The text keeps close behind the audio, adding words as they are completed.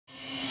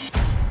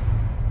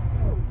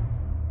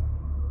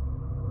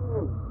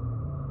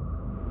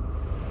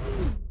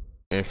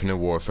Infinite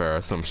Warfare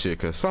or some shit,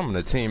 cause some of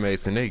the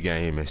teammates in this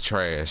game is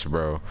trash,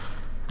 bro.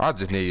 I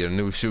just need a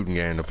new shooting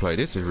game to play.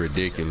 This is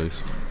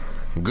ridiculous.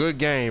 Good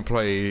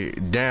gameplay,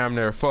 damn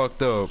near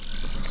fucked up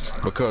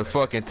because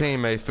fucking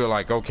teammates feel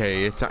like,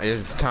 okay,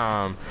 it's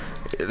time.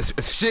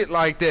 Shit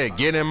like that,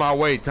 get in my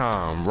way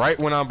time. Right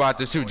when I'm about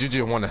to shoot, you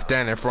just want to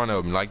stand in front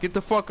of them. Like, get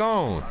the fuck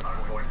on.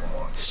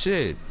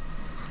 Shit.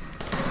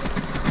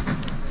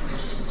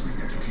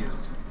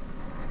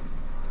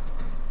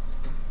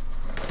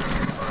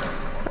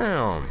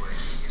 Damn.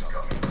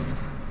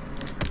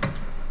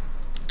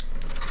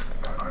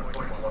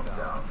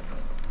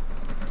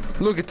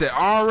 Look at that.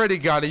 I already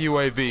got a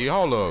UAV.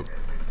 Hold up.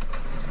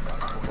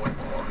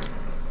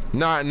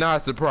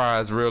 Not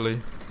surprised,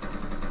 really.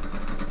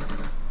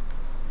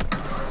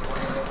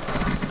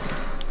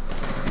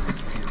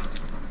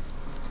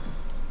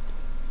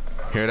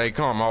 Here they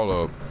come. Hold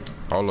up.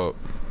 Hold up.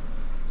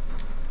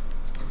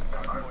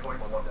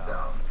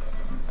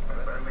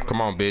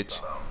 Come on,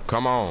 bitch.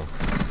 Come on.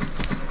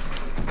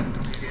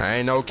 I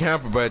ain't no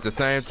camper, but at the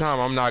same time,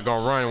 I'm not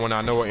gonna run when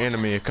I know an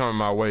enemy is coming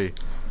my way.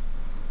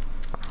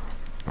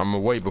 I'm gonna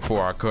wait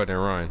before I cut and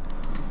run.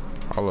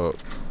 Hold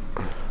up.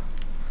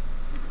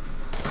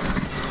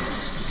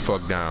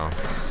 Fuck down.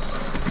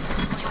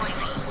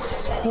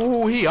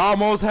 Ooh, he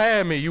almost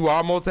had me. You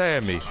almost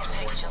had me.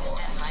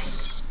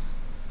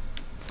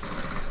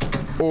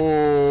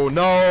 Oh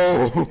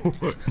no.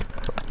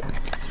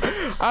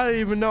 I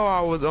didn't even know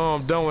I was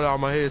done with all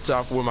my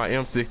headshots with my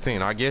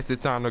M16. I guess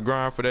it's time to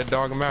grind for that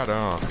dog matter,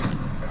 huh?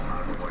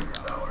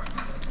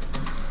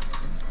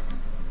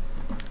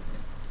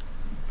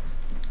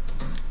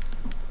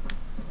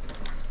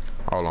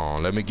 Hold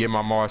on, let me get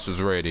my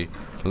marshals ready.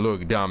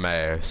 Look,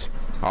 dumbass.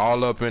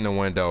 All up in the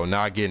window,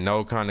 not getting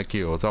no kind of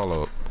kills.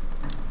 Hold up.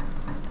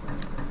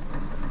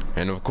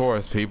 And of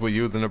course, people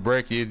using the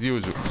brekkie as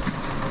usual.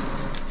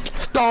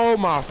 Stole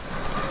my...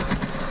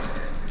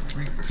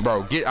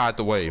 Bro, get out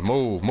the way.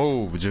 Move,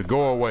 move. Just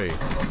go away.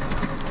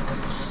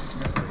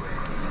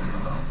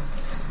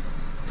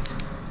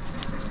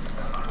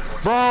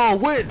 Bro,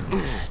 what?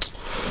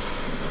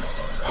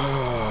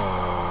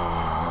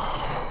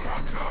 Oh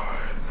my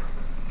God.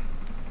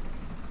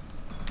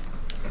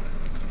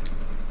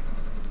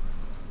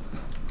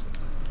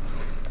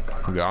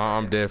 Yeah,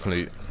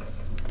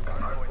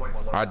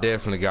 I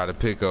definitely got to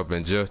pick up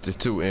Injustice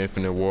 2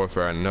 Infinite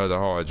Warfare and another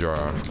hard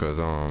drive, cause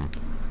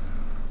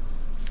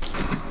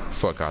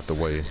fuck out the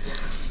way.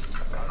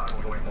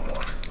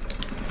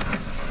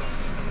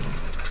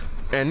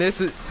 And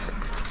this is,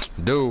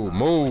 dude,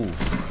 move.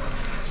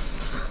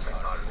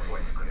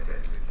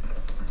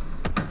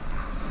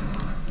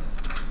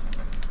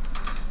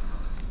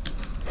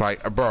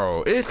 Like,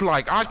 bro, it's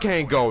like I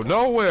can't go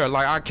nowhere.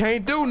 Like, I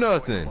can't do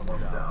nothing.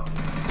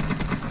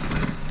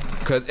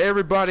 Cause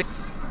everybody,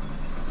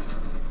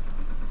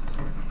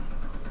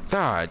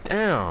 God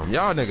damn,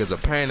 y'all niggas a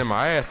pain in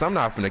my ass. I'm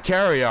not finna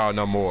carry y'all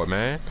no more,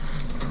 man.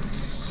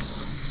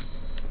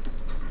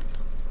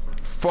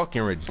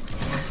 Fucking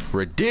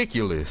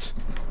ridiculous.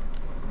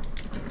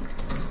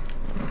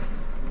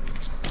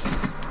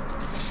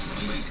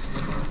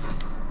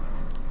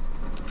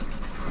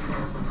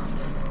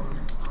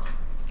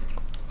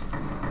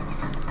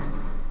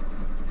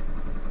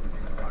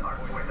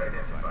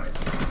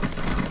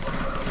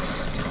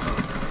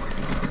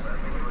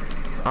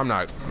 I'm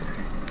not.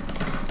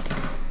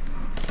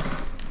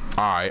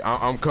 Alright,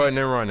 I'm cutting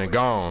and running.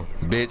 Gone.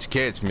 Bitch,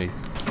 catch me.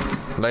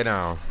 Lay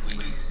down.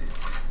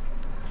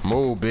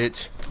 Move,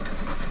 bitch.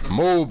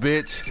 Move,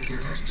 bitch.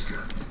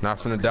 Not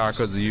finna die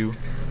because of you.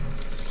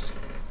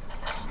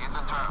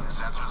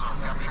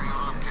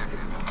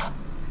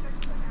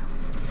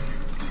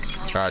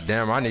 God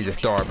damn, I need to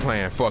start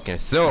playing fucking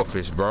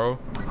selfish, bro.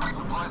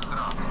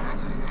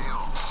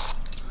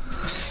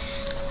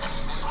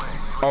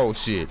 Oh,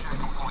 shit.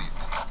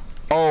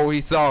 Oh,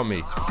 he saw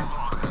me.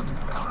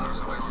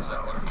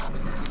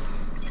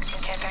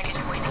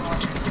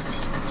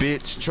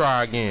 Bitch,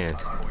 try again.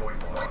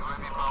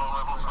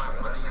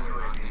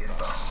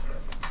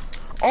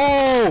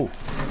 Oh!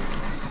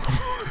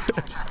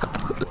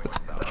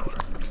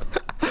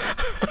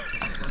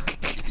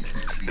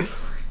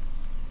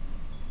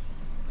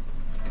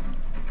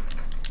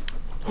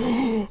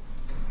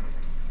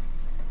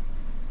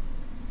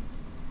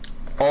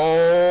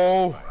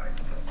 Oh!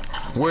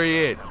 Where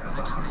you at?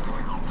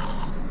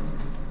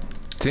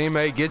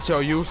 Teammate, get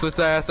your useless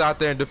ass out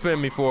there and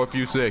defend me for a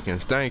few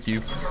seconds. Thank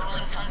you.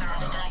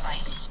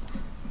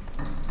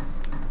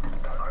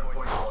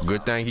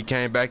 Good thing he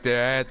came back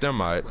there and had them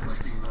out.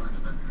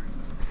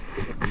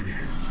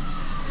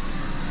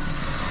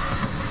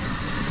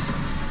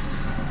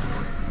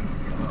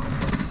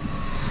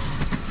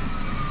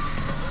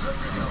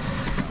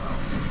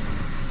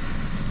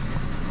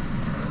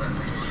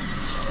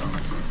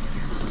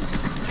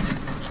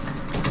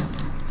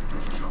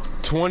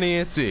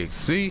 (20-6).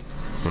 See,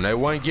 when they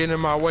wasn't getting in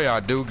my way, I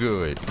do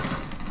good.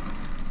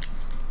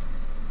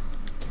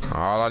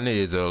 All I need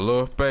is a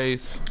little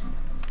space.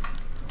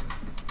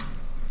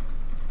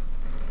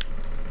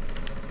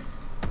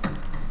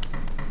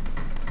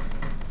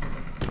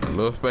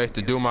 Little space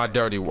to do my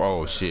dirty.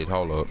 Oh shit,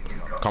 hold up.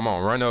 Come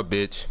on, run up,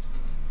 bitch.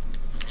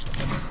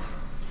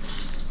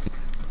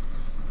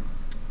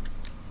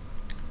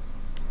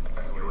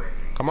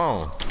 Come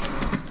on.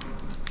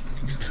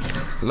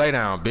 Lay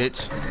down,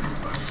 bitch.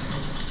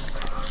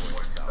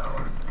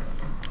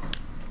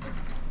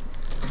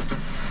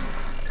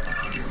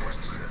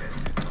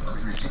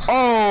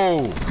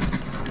 Oh!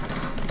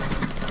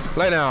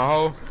 Lay down,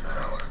 ho.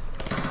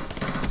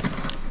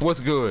 What's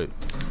good?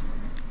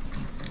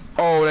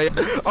 Oh, they.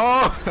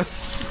 Oh!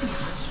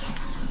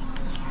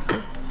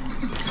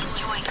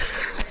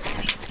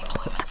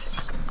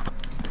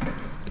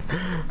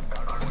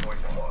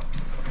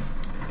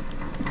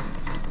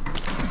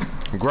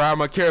 Grab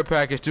my care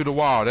package through the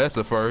wall. That's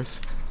the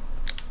first.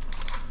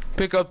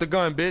 Pick up the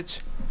gun,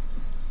 bitch.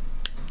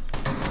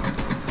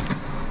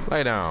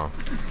 Lay down.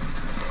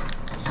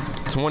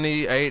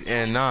 28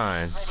 and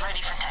 9.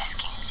 Ready for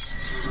tasking.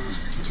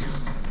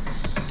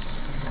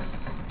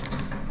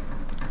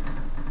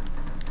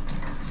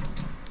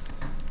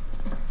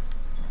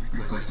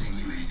 Requesting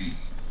UAV.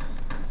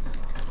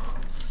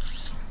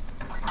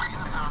 Bring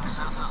them down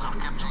sensors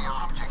and capture your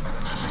objective.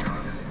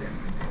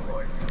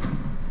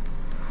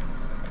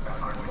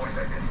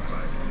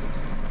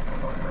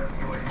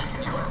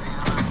 UAV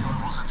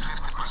levels at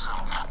 50%.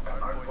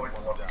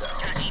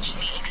 Your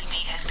HCXD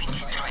has been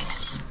destroyed.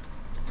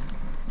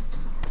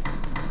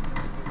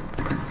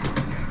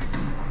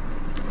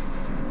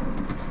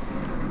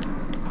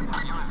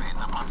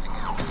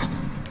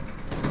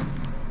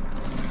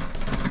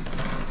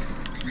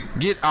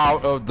 Get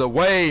out of the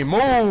way.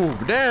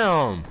 Move.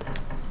 Damn.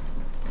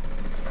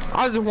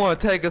 I just want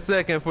to take a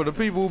second for the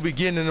people who be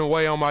getting in the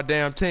way on my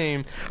damn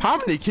team. How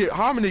many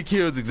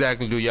kills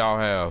exactly do y'all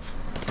have?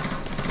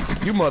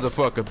 You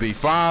motherfucker be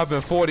 5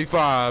 and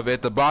 45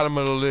 at the bottom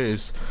of the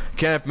list,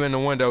 camping in the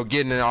window,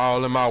 getting it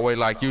all in my way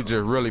like you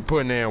just really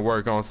putting in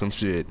work on some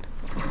shit.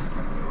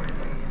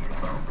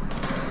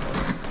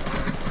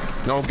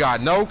 Don't got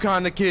no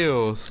kind of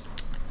kills.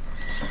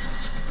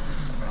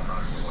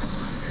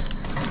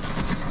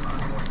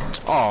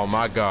 Oh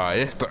my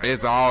god,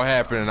 it's all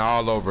happening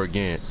all over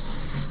again.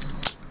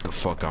 The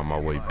fuck out my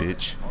way,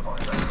 bitch.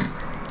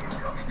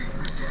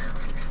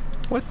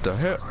 What the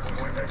hell?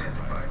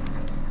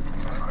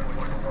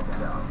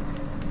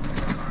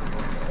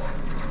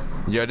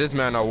 Yeah, this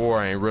Man of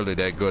War ain't really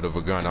that good of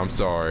a gun, I'm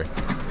sorry.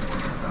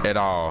 At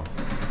all.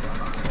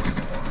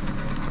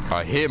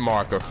 A hit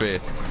marker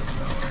fit.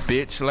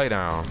 Bitch, lay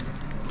down.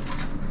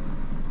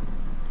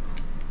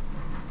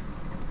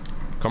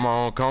 Come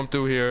on, come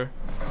through here.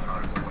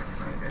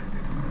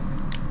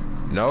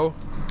 No?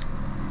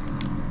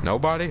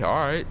 Nobody?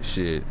 Alright,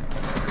 shit.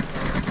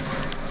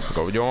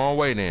 Go your own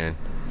way then.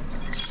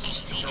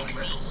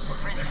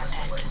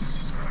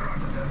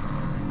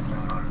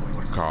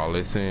 Call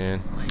this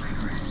in.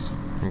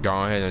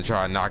 Go ahead and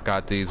try to knock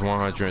out these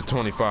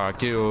 125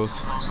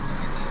 kills.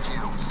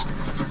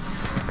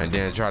 And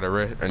then try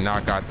to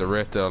knock out the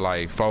rest of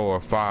like 400 or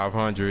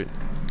 500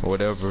 or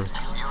whatever.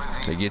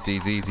 To get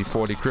these easy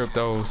 40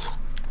 cryptos.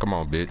 Come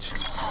on, bitch.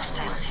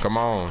 Come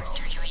on.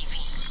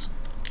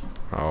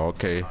 Oh,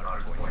 okay.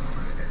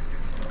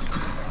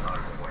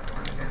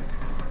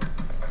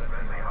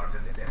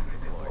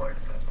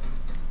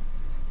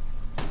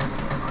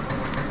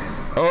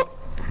 Oh.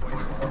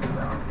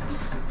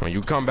 When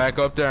you come back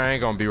up there, I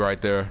ain't gonna be right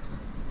there.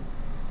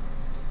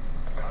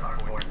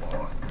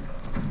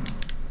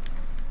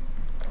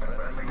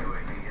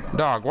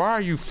 Dog, why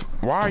are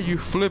you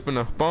flipping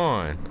a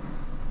spawn?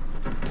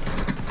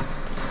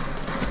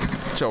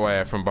 Get your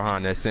ass from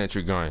behind that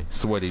sentry gun,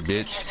 sweaty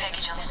bitch.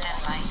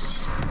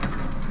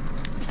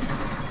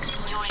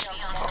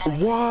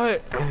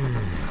 What?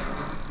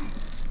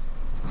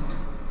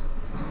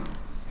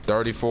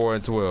 34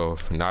 and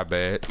 12, not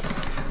bad.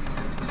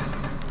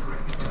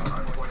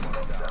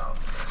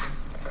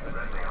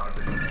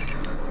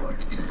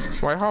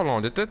 Wait, hold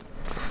on, did that?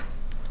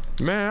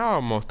 Man, I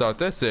almost thought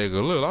that said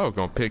a little. I was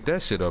gonna pick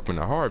that shit up in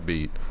a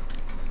heartbeat.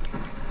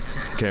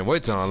 Can't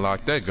wait to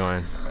unlock that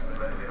gun.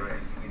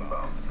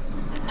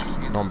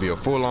 Gonna be a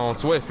full-on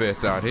sweat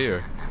fest out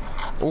here.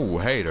 Ooh,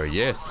 hater,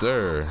 yes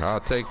sir.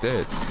 I'll take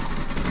that.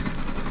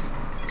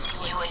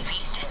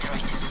 UAV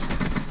destroyed.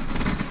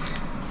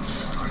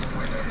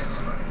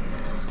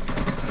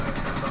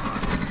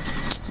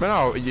 Man,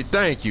 oh,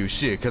 thank you,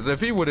 shit. Cause if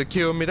he would have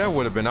killed me, that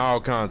would have been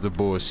all kinds of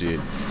bullshit.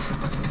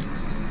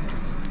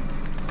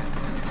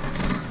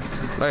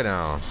 Lay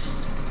down.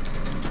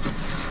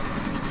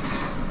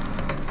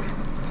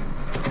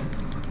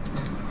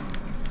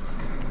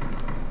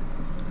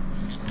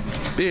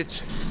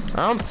 Bitch,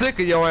 I'm sick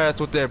of your ass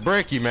with that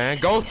brekkie, man.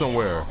 Go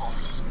somewhere.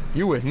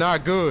 You is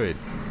not good.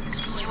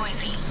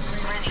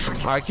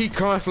 Like, he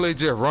constantly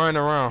just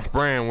running around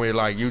spraying with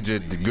like you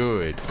just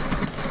good.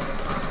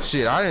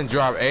 Shit, I didn't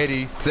drop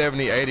 80,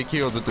 70, 80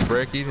 kills with the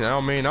brekkie. I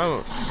don't mean, I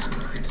don't...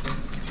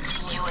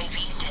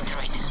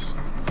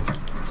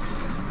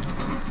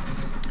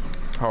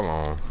 Hold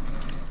on.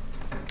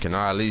 Can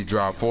I at least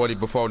drop 40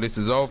 before this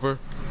is over?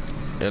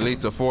 At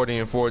least a 40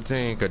 and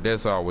 14, cause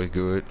that's always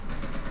good.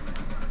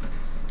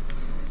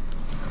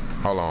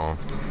 Hold on.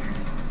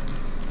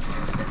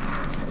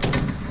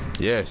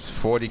 Yes,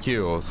 40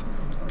 kills.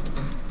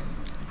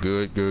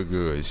 Good, good,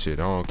 good. Shit,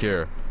 I don't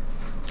care.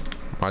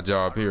 My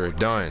job here is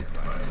done.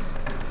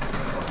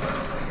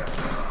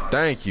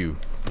 Thank you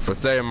for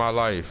saving my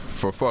life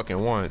for fucking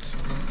once.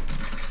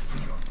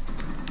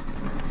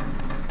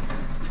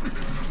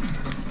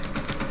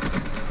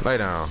 Lay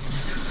down.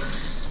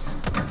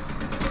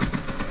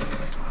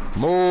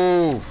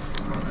 Move.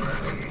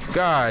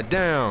 God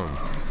damn.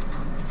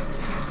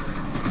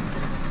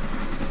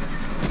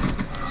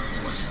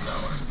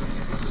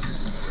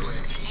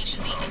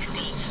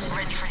 HCXD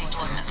ready for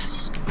deployment.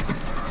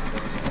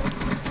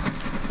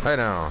 Lay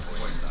down.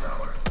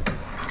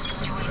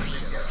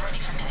 UAV ready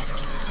for task.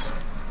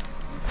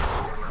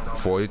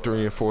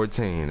 43 and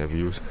 14. If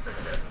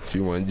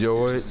you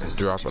enjoy it,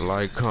 drop a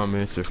like,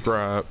 comment,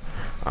 subscribe.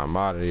 I'm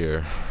out of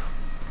here.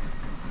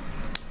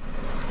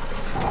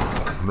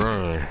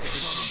 Man,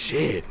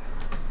 shit.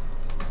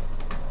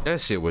 That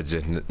shit was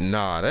just,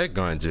 nah, that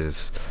gun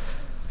just,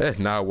 that's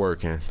not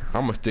working.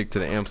 I'm gonna stick to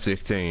the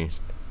M16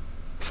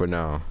 for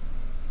now.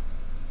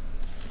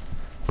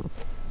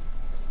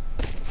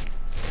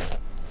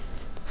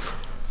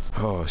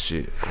 Oh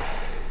shit.